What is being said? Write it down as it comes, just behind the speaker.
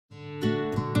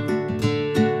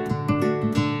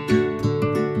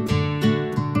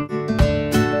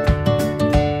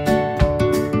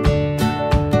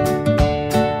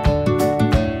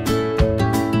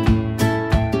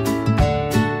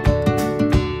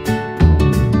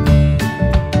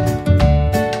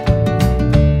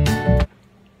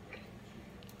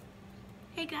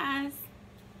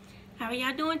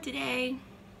today?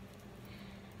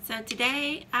 So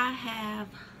today I have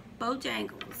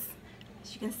Bojangles.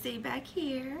 As you can see back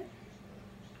here,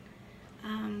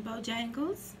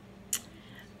 Bojangles.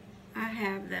 I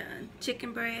have the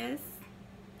chicken breast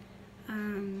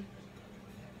and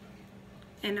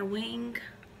a wing.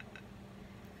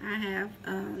 I have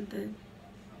the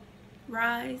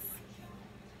rice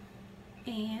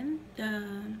and the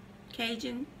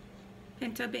Cajun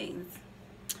pinto beans.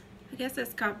 I guess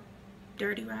that's called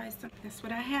dirty rice. That's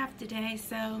what I have today.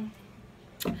 So,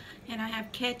 and I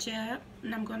have ketchup,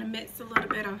 and I'm going to mix a little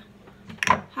bit of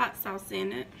hot sauce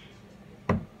in it.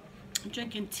 I'm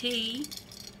drinking tea,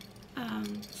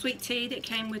 sweet tea that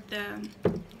came with the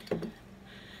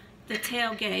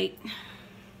tailgate.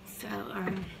 So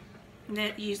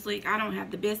that usually, I don't have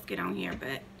the biscuit on here,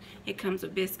 but it comes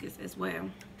with biscuits as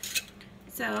well.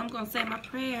 So I'm going to say my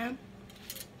prayer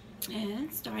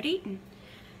and start eating.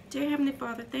 Dear Heavenly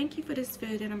Father, thank you for this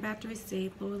food that I'm about to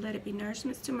receive. Lord, let it be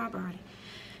nourishment to my body.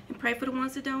 And pray for the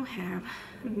ones that don't have.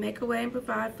 Make a way and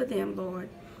provide for them, Lord.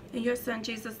 In your Son,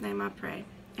 Jesus' name I pray.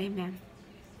 Amen.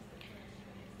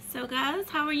 So guys,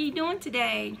 how are you doing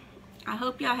today? I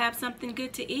hope y'all have something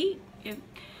good to eat.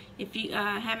 If you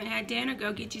haven't had dinner,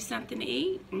 go get you something to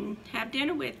eat and have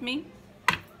dinner with me.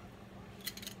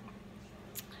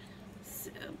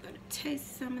 So I'm going to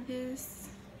taste some of this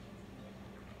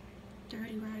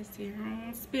dirty rice here. I don't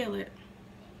want to spill it.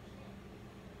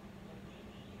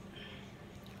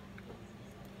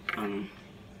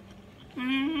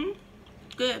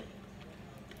 Good.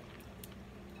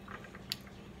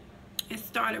 It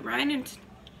started raining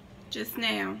just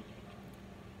now.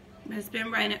 But it's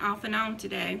been raining off and on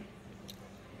today.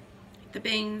 The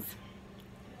beans.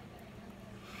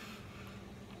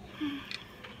 I'm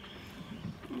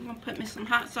gonna put me some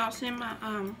hot sauce in my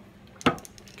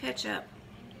ketchup.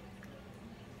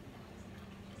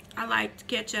 I like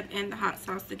ketchup and the hot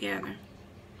sauce together.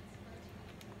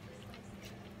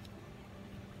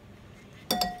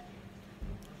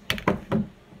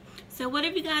 So what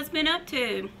have you guys been up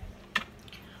to?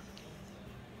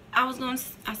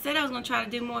 I said I was gonna try to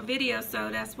do more videos, so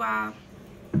that's why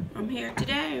I'm here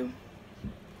today.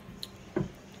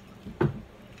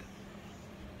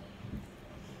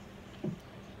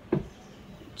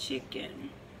 Chicken.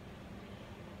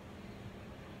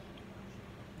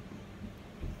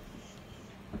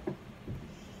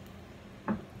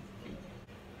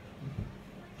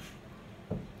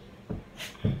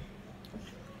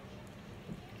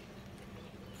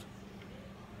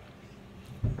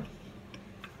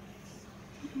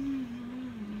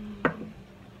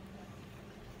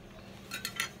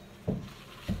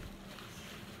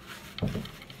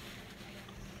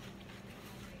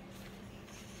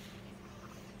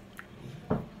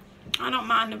 I don't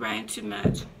mind the rain too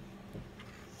much,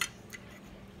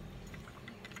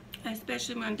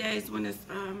 especially on days when it's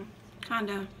kind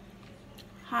of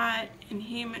hot and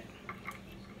humid.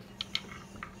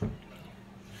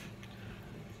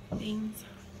 Beans.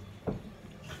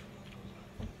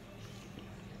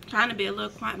 Trying to be a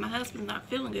little quiet. My husband's not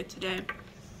feeling good today.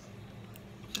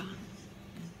 So.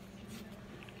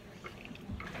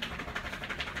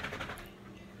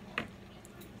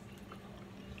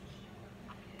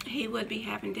 He would be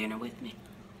having dinner with me.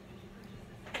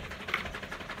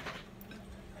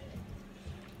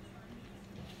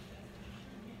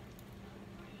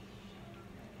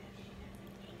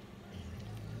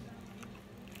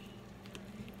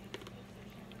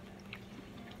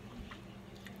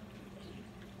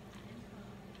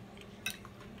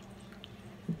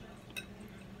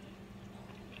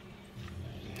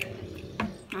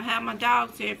 I have my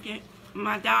dogs here, if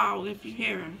you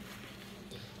hear him.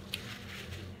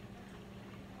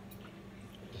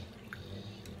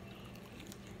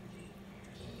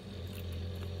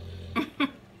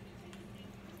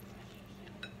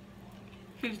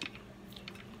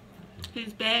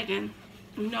 He's begging.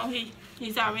 You know,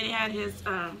 he's already had his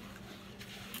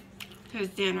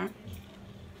dinner.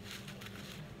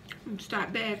 And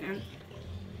start begging.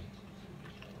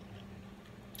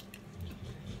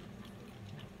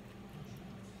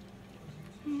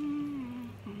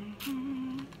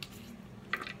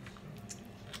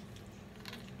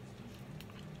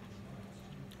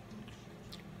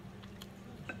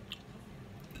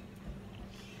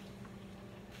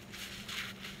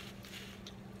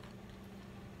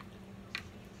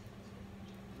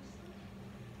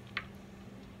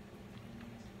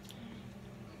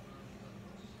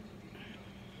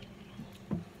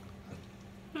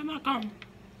 I'm not going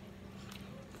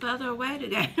further away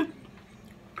today.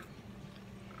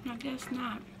 I guess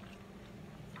not.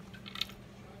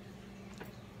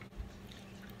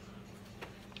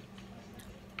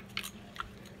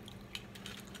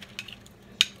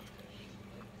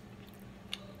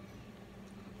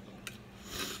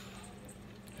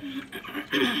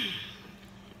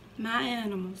 My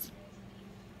animals.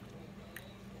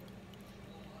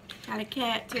 Got a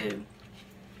cat too.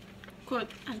 Of course,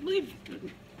 I believe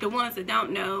the ones that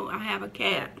don't know, I have a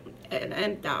cat and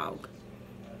a dog.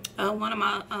 One of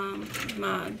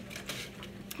my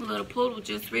little poodle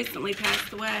just recently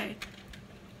passed away,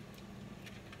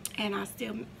 and I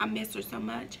miss her so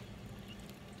much.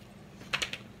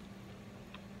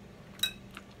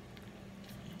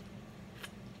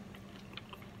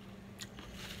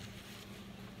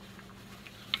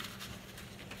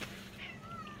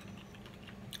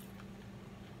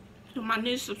 So my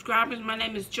new subscribers, my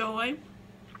name is Joy.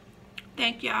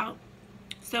 Thank y'all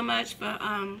so much for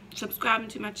subscribing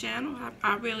to my channel.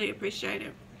 I really appreciate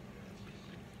it.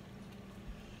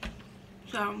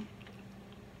 So,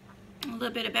 a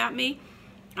little bit about me.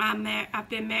 I've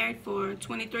been married for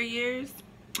 23 years,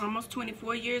 almost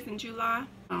 24 years in July.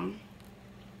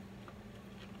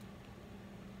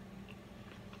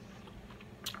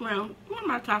 Well, what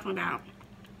am I talking about?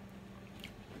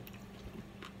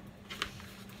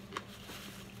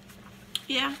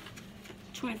 Yeah,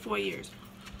 24 years.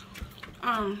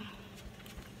 I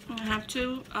have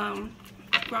two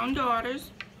grown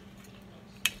daughters.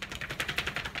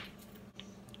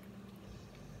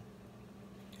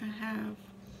 I have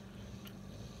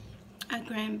a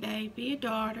grandbaby, a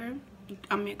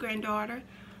granddaughter,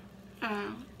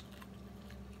 a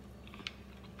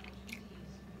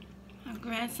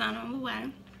grandson on the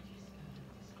way.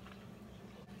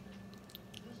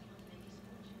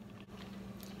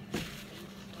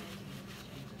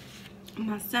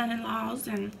 My son-in-laws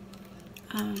and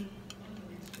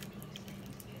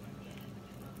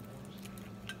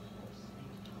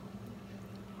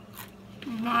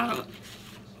my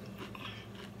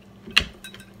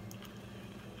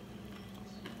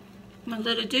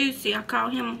little Deucey, I call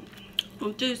him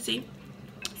little Deucey,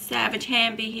 Savage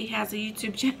Hamby. He has a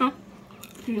YouTube channel.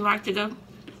 If you'd like to go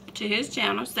to his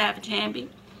channel, Savage Hamby.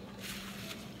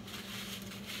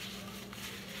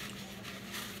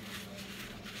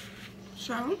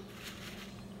 So,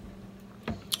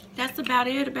 that's about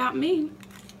it about me.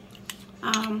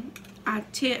 I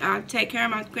take care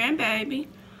of my grandbaby.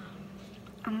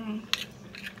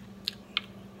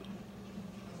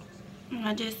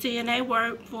 I did CNA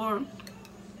work for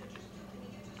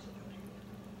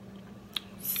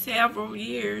several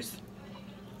years.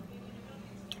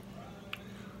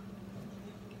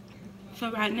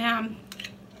 So right now I'm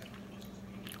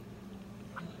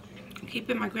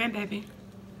keeping my grandbaby.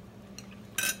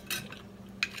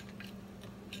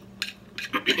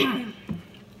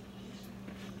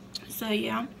 So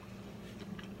yeah.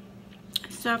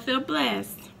 So I feel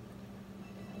blessed.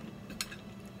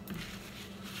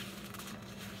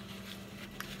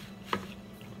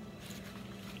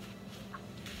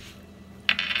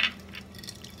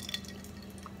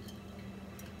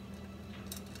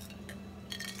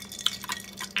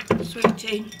 Sweet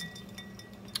tea.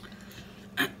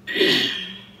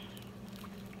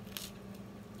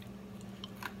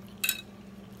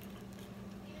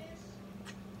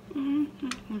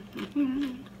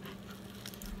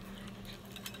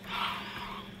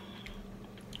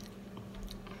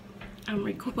 I'm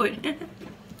recording.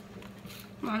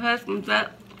 My husband's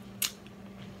up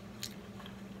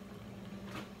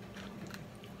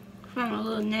from a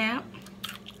little nap.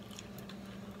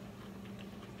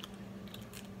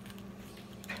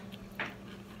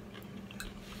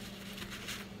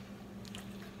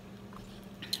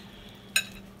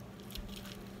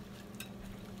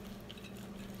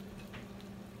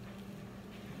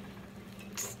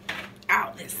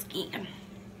 Out this skin.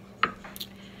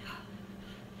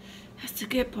 That's the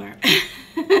good part.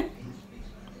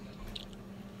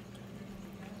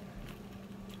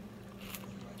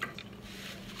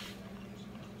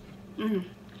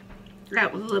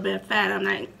 That was a little bit of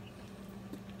fat.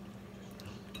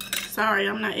 Sorry,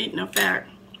 I'm not eating no fat.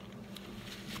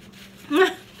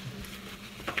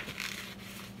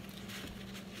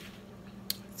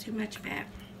 Too much fat.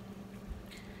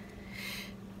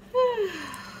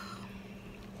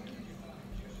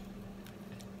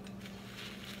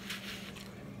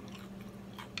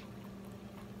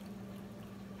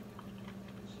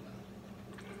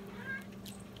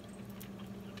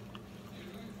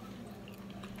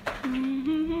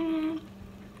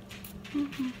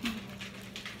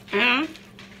 And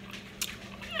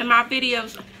in my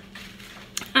videos,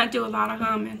 I do a lot of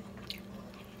humming.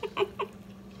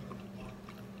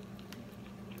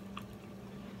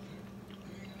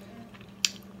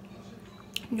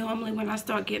 Normally when I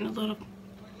start getting a little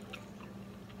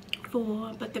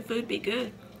full, but the food be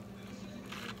good.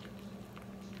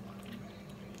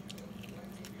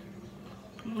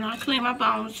 And I clean my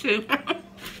bones too.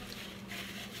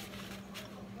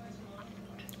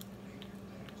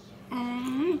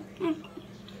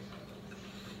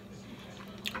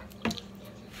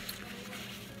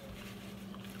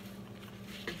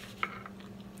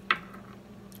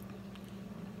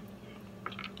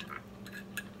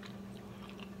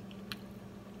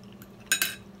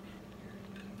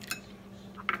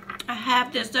 I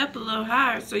have this up a little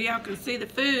higher so y'all can see the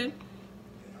food.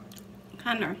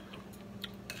 Kind of.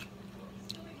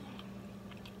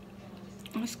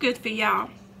 It's good for y'all.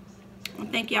 I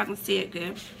think y'all can see it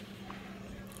good.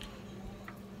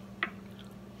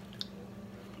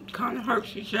 Kind of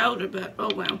hurts your shoulder, but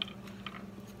oh well.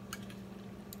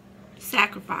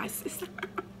 Sacrifices.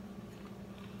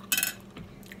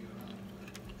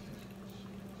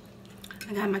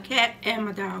 I got my cat and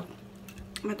my dog.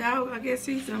 My dog, I guess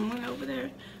he's went over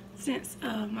there since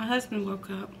my husband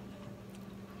woke up.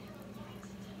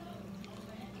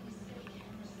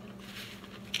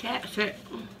 Cat's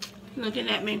looking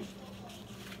at me,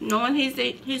 knowing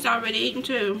he's already eaten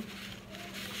too.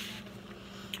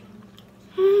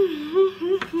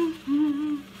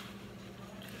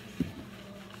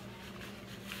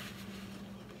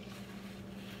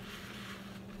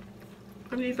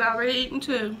 And he's already eaten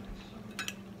too.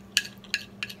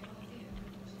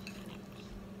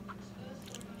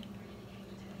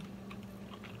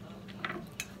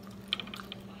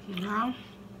 Now,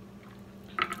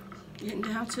 getting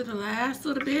down to the last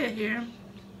little bit here.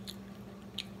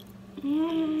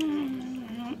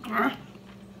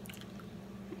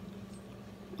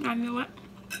 I knew it.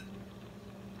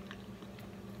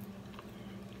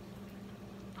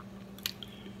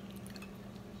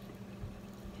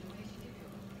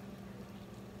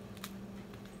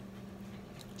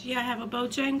 Do y'all have a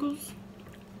Bojangles?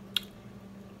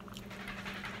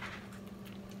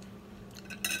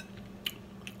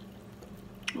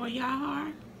 Where y'all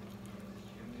are?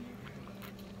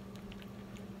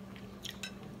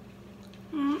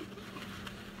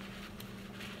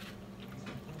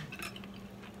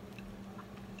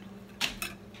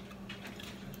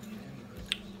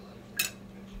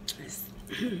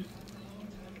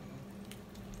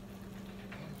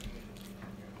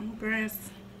 Breast.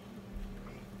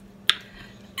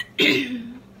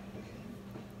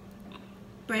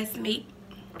 Breast meat.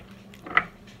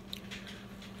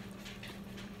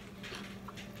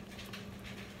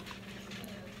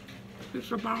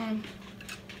 It's a bone.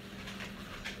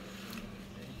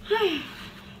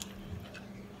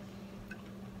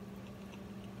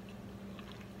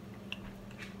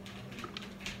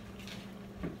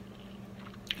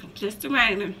 Just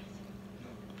raining.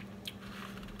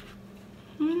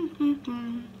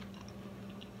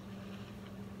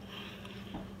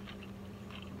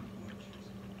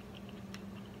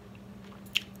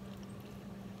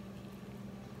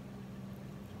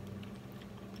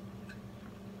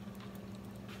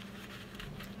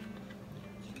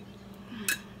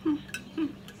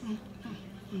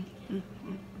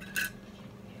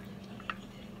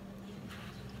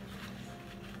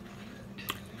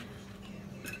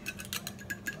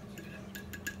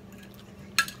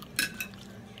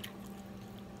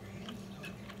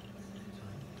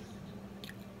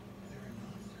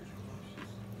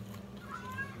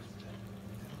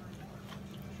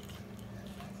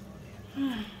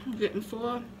 I'm getting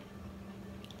full.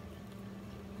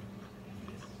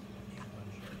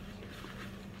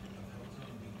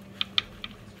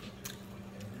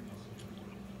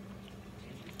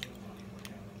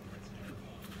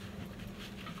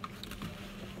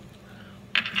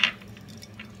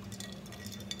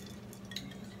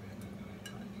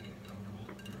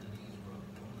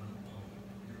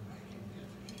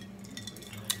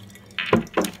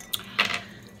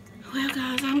 Well,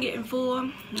 guys, I'm getting full.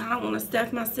 I don't want to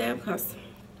stuff myself because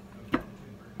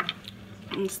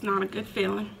it's not a good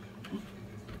feeling.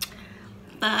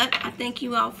 But I thank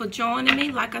you all for joining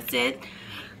me. Like I said,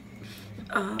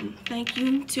 thank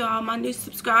you to all my new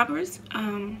subscribers.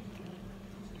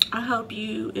 I hope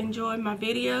you enjoy my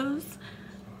videos.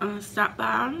 Stop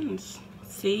by and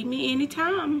see me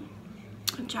anytime.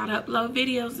 I try to upload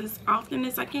videos as often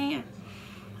as I can.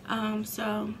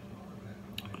 So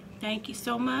thank you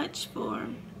so much for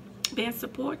being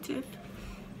supportive.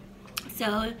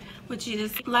 So would you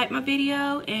just like my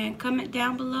video and comment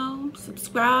down below,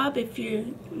 subscribe if you're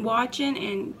watching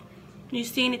and you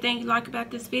see anything you like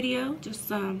about this video, just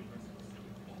and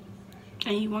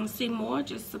you want to see more,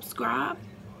 just subscribe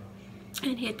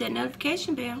and hit that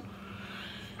notification bell.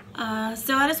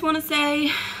 So I just want to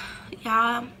say,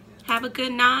 y'all have a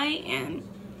good night and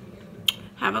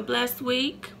have a blessed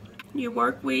week, your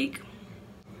work week.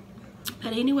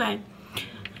 But anyway,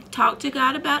 talk to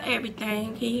God about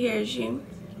everything. He hears you.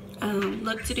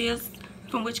 Look to this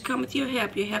from which cometh your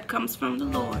help. Your help comes from the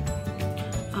Lord.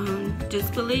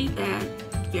 Just believe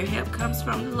that your help comes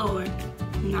from the Lord,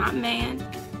 not man,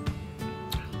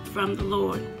 from the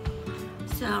Lord.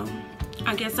 So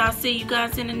I guess I'll see you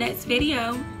guys in the next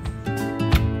video.